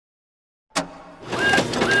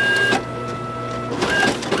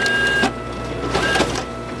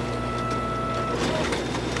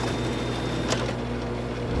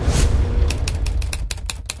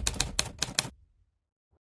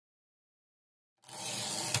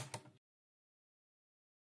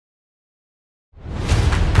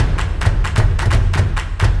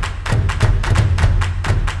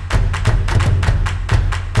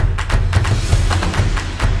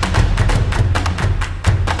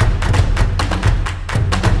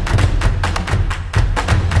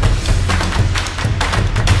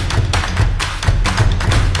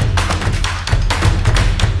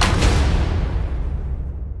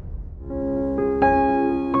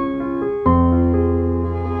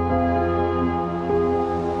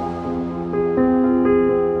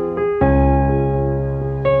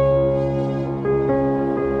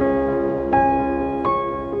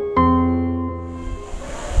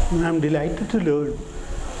to learn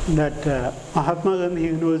that Mahatma Gandhi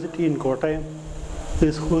University in Kottayam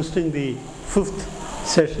is hosting the 5th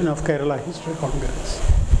session of Kerala History Congress.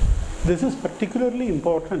 This is particularly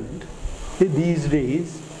important these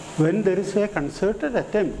days when there is a concerted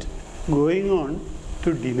attempt going on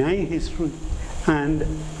to deny history and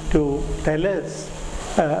to tell us,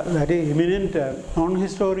 very eminent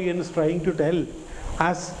non-historians trying to tell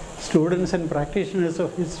us students and practitioners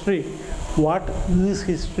of history what is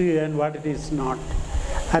history and what it is not.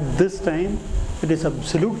 At this time, it is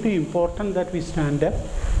absolutely important that we stand up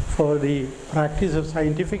for the practice of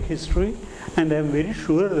scientific history, and I am very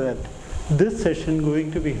sure that this session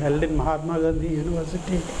going to be held in Mahatma Gandhi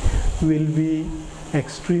University will be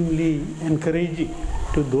extremely encouraging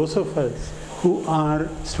to those of us who are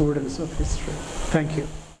students of history. Thank you.